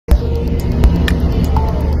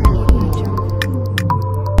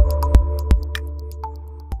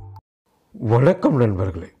வணக்கம்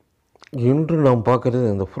நண்பர்களே. இன்று நாம் பார்க்குறது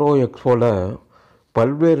இந்த ப்ரோ எக்ஸ்போவில்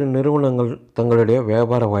பல்வேறு நிறுவனங்கள் தங்களுடைய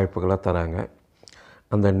வியாபார வாய்ப்புகளை தராங்க.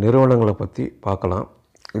 அந்த நிறுவனங்களை பற்றி பார்க்கலாம்.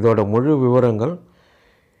 இதோட முழு விவரங்கள்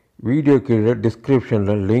வீடியோ கீழே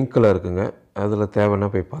டிஸ்கிரிப்ஷனில் லிங்க்கில் இருக்குங்க. அதில் தேவைன்னா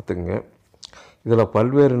போய் பார்த்துக்குங்க. இதில்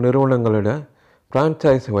பல்வேறு நிறுவனங்களோட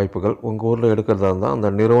ஃப்ரான்ச்சைஸ் வாய்ப்புகள் உங்கள் ஊரில் எடுக்கிறதா இருந்தால்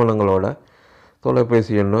அந்த நிறுவனங்களோட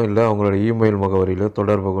தொலைபேசி எண்ணோ இல்லை அவங்களோட இமெயில் முகவரியிலோ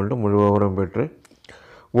தொடர்பு கொண்டு முழு விவரம் பெற்று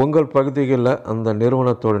உங்கள் பகுதிகளில் அந்த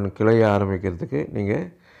நிறுவனத்தோட கிளையை ஆரம்பிக்கிறதுக்கு நீங்கள்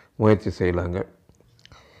முயற்சி செய்யலாங்க.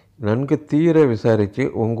 நன்கு தீர விசாரித்து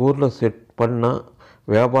உங்கள் ஊரில் செட் பண்ணால்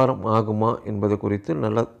வியாபாரம் ஆகுமா என்பது குறித்து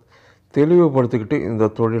நல்லா தெளிவுபடுத்திக்கிட்டு இந்த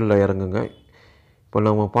தொழிலில் இறங்குங்க. இப்போ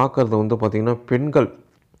நம்ம பார்க்குறது பார்த்திங்கன்னா பெண்கள்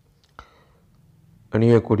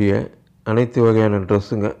அணியக்கூடிய அனைத்து வகையான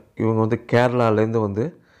ட்ரெஸ்ஸுங்க. இவங்க கேரளாலேருந்து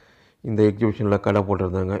இந்த எக்ஸிபிஷனில் கடை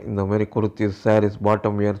போட்டிருந்தாங்க. இந்த மாதிரி kurti, saris,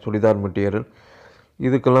 bottom wear, churidar material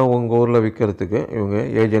இதுக்கெல்லாம் உங்கள் ஊரில் விற்கிறதுக்கு இவங்க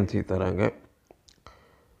ஏஜென்சி தராங்க.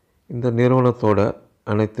 இந்த நிறுவனத்தோட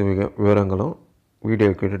அனைத்து விவரங்களும் வீடியோ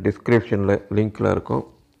கிட்ட டிஸ்கிரிப்ஷனில் லிங்க்கில் இருக்கும்,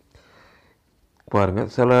 பாருங்கள்.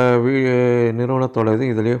 சில நிறுவனத்தோட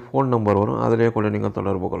இதிலேயே ஃபோன் நம்பர் வரும், அதிலேயே கூட நீங்கள்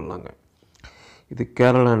தொடர்பு கொள்ளலாங்க. இது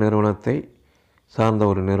கேரளா நிறுவனத்தை சார்ந்த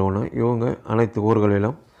ஒரு நிறுவனம். இவங்க அனைத்து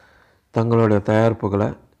ஊர்களிலும் தங்களுடைய தயாரிப்புகளை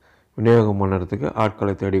விநியோகம் பண்ணுறதுக்கு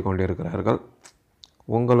ஆட்களை தேடிக்கொண்டிருக்கிறார்கள்.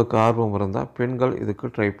 உங்களுக்கு ஆர்வம் இருந்தால் பெண்கள் இதுக்கு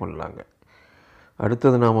ட்ரை பண்ணலாங்க.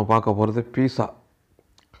 அடுத்தது நாம் பார்க்க போகிறது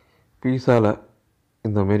பீஸாவில்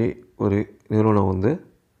இந்தமாரி ஒரு நிறுவனம்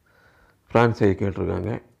ஃப்ரான்ச்சைஸ்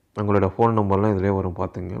கேட்டிருக்காங்க. அவங்களோட ஃபோன் நம்பர்லாம் இதிலே வரும்,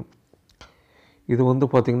 பார்த்துங்க. இது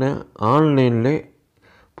பார்த்திங்கன்னா ஆன்லைன்லே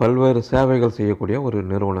பல்வேறு சேவைகள் செய்யக்கூடிய ஒரு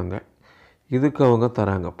நிறுவனங்க. இதுக்கு அவங்க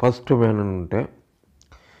தராங்க ஃபஸ்ட்டு மேனுன்ட்டு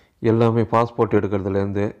எல்லாமே பாஸ்போர்ட்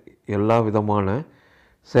எடுக்கிறதுலேருந்து எல்லா விதமான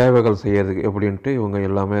சேவைகள் செய்கிறதுக்கு எப்படின்ட்டு இவங்க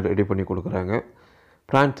எல்லாமே ரெடி பண்ணி கொடுக்குறாங்க.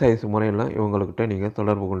 ஃப்ரான்ச்சைஸ் முறையெல்லாம் இவங்கக்கிட்ட நீங்கள்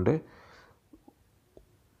தொடர்பு கொண்டு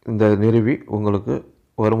இந்த நிறுவி உங்களுக்கு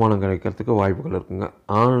வருமானம் கிடைக்கிறதுக்கு வாய்ப்புகள் இருக்குங்க.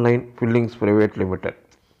 Online fillings private limited.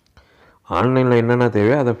 ஆன்லைனில் என்னென்ன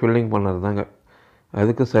தேவையோ அதை ஃபில்லிங் பண்ணுறது தாங்க.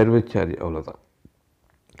 அதுக்கு சர்வீஸ் சார்ஜ் அவ்வளோதான்.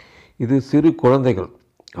 இது சிறு குழந்தைகள்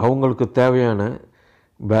அவங்களுக்கு தேவையான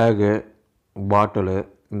பேகு, பாட்டிலு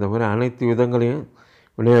இந்த மாதிரி அனைத்து விதங்களையும்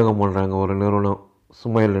விநியோகம் பண்ணுறாங்க ஒரு நிறுவனம்.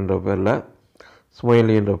 ஸ்மைலி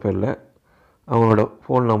என்ற பேரில் அவங்களோட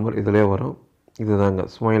ஃபோன் நம்பர் இதிலே வரும். இதுதாங்க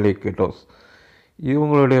ஸ்மைலி கிட்டோஸ்.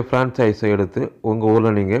 இவங்களுடைய ஃப்ரான்ச்சைஸை எடுத்து உங்கள்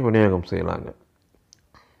ஊரில் நீங்கள் விநியோகம் செய்யலாங்க.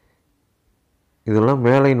 இதெல்லாம்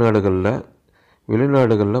மேலை நாடுகளில்,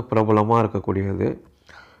 வெளிநாடுகளில் பிரபலமாக இருக்கக்கூடியது.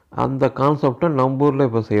 அந்த கான்செப்டை நம்ம ஊரில்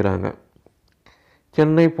இப்போ செய்கிறாங்க.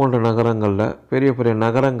 சென்னை போன்ற நகரங்களில், பெரிய பெரிய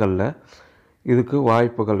நகரங்களில் இதுக்கு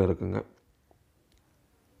வாய்ப்புகள் இருக்குங்க.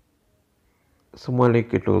 ஸ்மைலி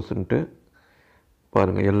கிட்டோஸ்ன்ட்டு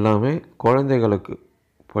பாருங்கள், எல்லாமே குழந்தைகளுக்கு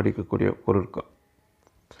படிக்கக்கூடிய பொருட்கள்.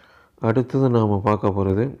 அடுத்தது நாம் பார்க்க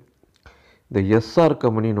போகிறது இந்த எஸ்ஆர்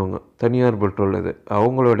கம்பெனின்னு தனியார் பெட்ரோல். இது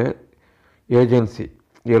அவங்களோட ஏஜென்சி.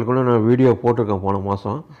 ஏற்கனவே நான் வீடியோ போட்டிருக்கேன் போன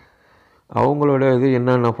மாதம். அவங்களோட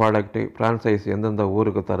என்னென்ன ப்ராடக்ட்டு ஃப்ரான்ச்சைஸ் எந்தெந்த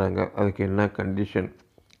ஊருக்கு தராங்க, அதுக்கு என்ன கண்டிஷன்,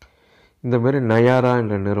 இந்தமாரி நயாரா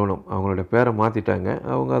என்ற நிறுவனம் அவங்களோட பேரை மாற்றிட்டாங்க.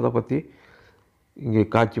 அவங்க அதை பற்றி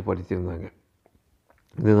இங்கே காட்சிப்படுத்தியிருந்தாங்க.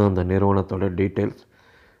 இதுதான் அந்த நிறுவனத்தோட டீட்டெயில்ஸ்.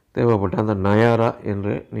 தேவைப்பட்ட அந்த நயாரா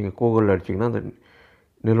என்று நீங்கள் கூகுளில் அடிச்சிங்கன்னா அந்த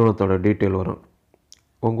நிறுவனத்தோட டீட்டெயில் வரும்.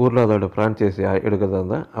 உங்கள் ஊரில் அதோட ஃப்ரான்ச்சைஸ் எடுக்கிறதா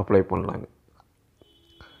இருந்தால் அப்ளை பண்ணலாங்க.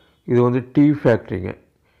 இது டீ ஃபேக்ட்ரிங்க.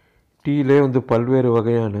 டீலே பல்வேறு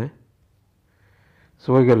வகையான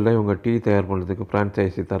சுவைகளில் இவங்க டீ தயார் பண்ணுறதுக்கு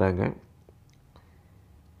ஃப்ரான்ச்சைஸி தராங்க.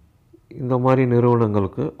 இந்த மாதிரி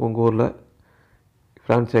நிறுவனங்களுக்கு உங்கள் ஊரில்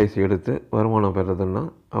ஃப்ரான்ச்சைஸி எடுத்து வருமானம் பெறதுன்னா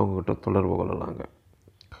அவங்கக்கிட்ட தொடர்பு கொள்ளலாங்க.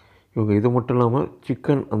 இவங்க இது மட்டும் இல்லாமல்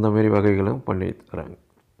சிக்கன் அந்தமாரி வகைகளும் பண்ணி தராங்க.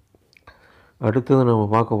 அடுத்தது நம்ம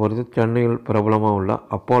பார்க்க போகிறது சென்னையில் பிரபலமாக உள்ள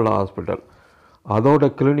அப்போலோ ஹாஸ்பிட்டல். அதோட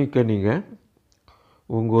கிளினிக்கை நீங்கள்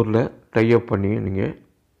உங்கள் ஊரில் டைப் பண்ணி நீங்கள்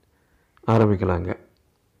ஆரம்பிக்கலாங்க.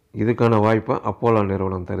 இதுக்கான வாய்ப்பை அப்போலோ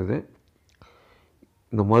நிறுவனம் தருது.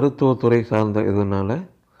 இந்த மருத்துவத்துறை சார்ந்த இதனால்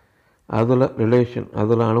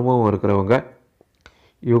அதில் அனுபவம் இருக்கிறவங்க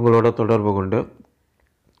இவங்களோட தொடர்பு கொண்டு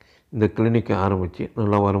இந்த கிளினிக்கை ஆரம்பித்து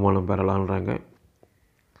நல்லா வருமானம் பெறலான்றாங்க.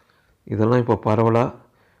 இதெல்லாம் இப்போ பரவலாக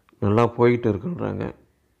நல்லா போயிட்டு இருக்குன்றாங்க.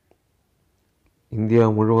 இந்தியா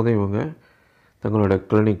முழுவதும் இவங்க தங்களோட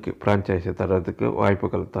கிளினிக்கு ஃப்ரான்ச்சைஸை தர்றதுக்கு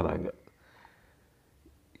வாய்ப்புகள் தராங்க.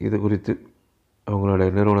 இது குறித்து அவங்களோட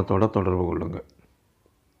நிறுவனத்தோட தொடர்பு கொள்ளுங்கள்.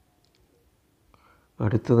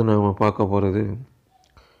 அடுத்தது நாம் பார்க்க போகிறது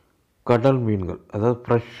கடல் மீன்கள். அதாவது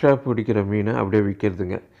ஃப்ரெஷ்ஷாக பிடிக்கிற மீனை அப்படியே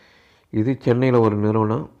விற்கிறதுங்க. இது சென்னையில் ஒரு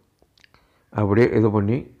நிறுவனம் அப்படியே இது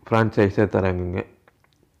பண்ணி ஃப்ரான்ச்சைஸாக தராங்கங்க.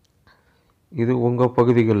 இது உங்கள்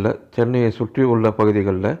பகுதிகளில், சென்னையை சுற்றி உள்ள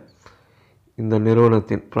பகுதிகளில் இந்த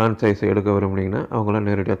நிறுவனத்தின் ஃப்ரான்ச்சைஸை எடுக்க விரும்புனீங்கன்னா அவங்கள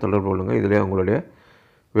நேரடியாக தொடர்பு கொள்ளுங்கள். இதிலே அவங்களுடைய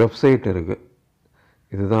வெப்சைட் இருக்குது.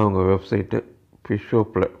 இதுதான் அவங்க வெப்சைட்டு,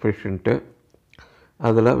 ஃபிஷ்ஷுன்ட்டு.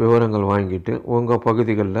 அதில் விவரங்கள் வாங்கிட்டு உங்கள்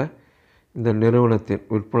பகுதிகளில் இந்த நிறுவனத்தின்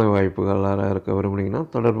விற்பனை வாய்ப்புகள் இருக்க விரும்புனீங்கன்னா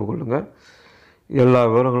தொடர்பு கொள்ளுங்கள். எல்லா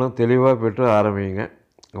விவரங்களும் தெளிவாக பெற்று ஆரம்பிங்க.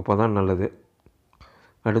 அப்போ தான் நல்லது.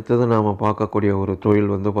 அடுத்தது நாம் பார்க்கக்கூடிய ஒரு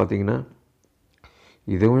தொழில் வந்து பார்த்திங்கன்னா,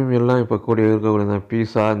 இதுவும் எல்லாம் இப்போ இருக்கக்கூடிய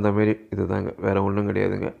பீஸா இந்தமாரி இது தாங்க, வேறு ஒன்றும்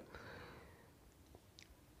கிடையாதுங்க.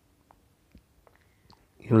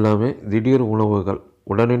 எல்லாமே திடீர் உணவுகள்,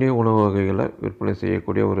 உடனடி உணவு வகைகளை விற்பனை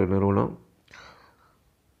செய்யக்கூடிய ஒரு நிறுவனம்.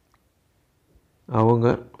 அவங்க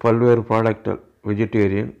பல்வேறு ப்ராடக்டை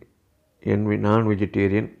வெஜிடேரியன், நான்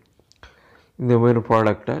வெஜிடேரியன் இந்தமாரி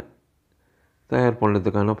ப்ராடக்டை தயார்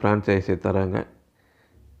பண்ணுறதுக்கான ஃப்ரான்ச்சைஸை தராங்க.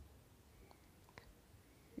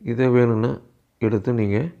 இதை வேணும்னா எடுத்து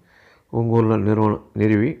நீங்கள் உங்கள் ஊரில்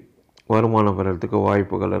நிறுவி வருமானம் பெறத்துக்கு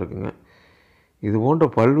வாய்ப்புகள் இருக்குங்க. இது போன்ற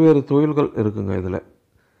பல்வேறு தொழில்கள் இருக்குங்க. இதில்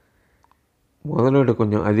முதலீடு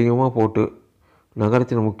கொஞ்சம் அதிகமாக போட்டு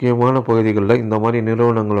நகரத்தின் முக்கியமான பகுதிகளில் இந்த மாதிரி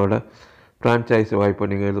நிறுவனங்களோட ஃப்ரான்ச்சைஸ் வாய்ப்பை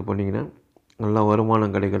நீங்கள் இது பண்ணிங்கன்னா நல்லா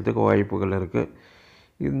வருமானம் கிடைக்கிறதுக்கு வாய்ப்புகள் இருக்குது.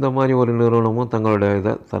 இந்த மாதிரி ஒரு நிறுவனமும் தங்களோட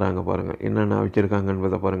இதை தராங்க. பாருங்கள் என்னென்ன வச்சுருக்காங்க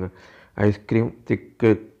என்பதை பாருங்கள். ஐஸ்கிரீம்,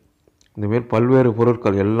 திக்கு, இந்தமாரி பல்வேறு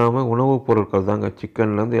பொருட்கள் எல்லாமே உணவுப் பொருட்கள் தாங்க,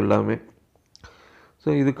 சிக்கன்லேருந்து எல்லாமே. ஸோ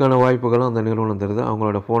இதுக்கான வாய்ப்புகளும் அந்த நிறுவனம் தருது.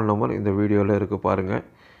 அவங்களோட ஃபோன் நம்பர் இந்த வீடியோவில் இருக்குது பாருங்கள்.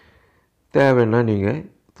 தேவைன்னா நீங்கள்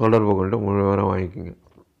தொடர்பு கொண்டு முழு விவரம் வாங்கிக்கோங்க.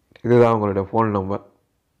 இதுதான் அவங்களுடைய ஃபோன் நம்பர்.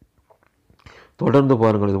 தொடர்ந்து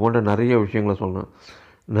பாருங்கள், இது போன்ற நிறைய விஷயங்களை சொல்லணும்.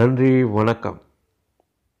 நன்றி, வணக்கம்.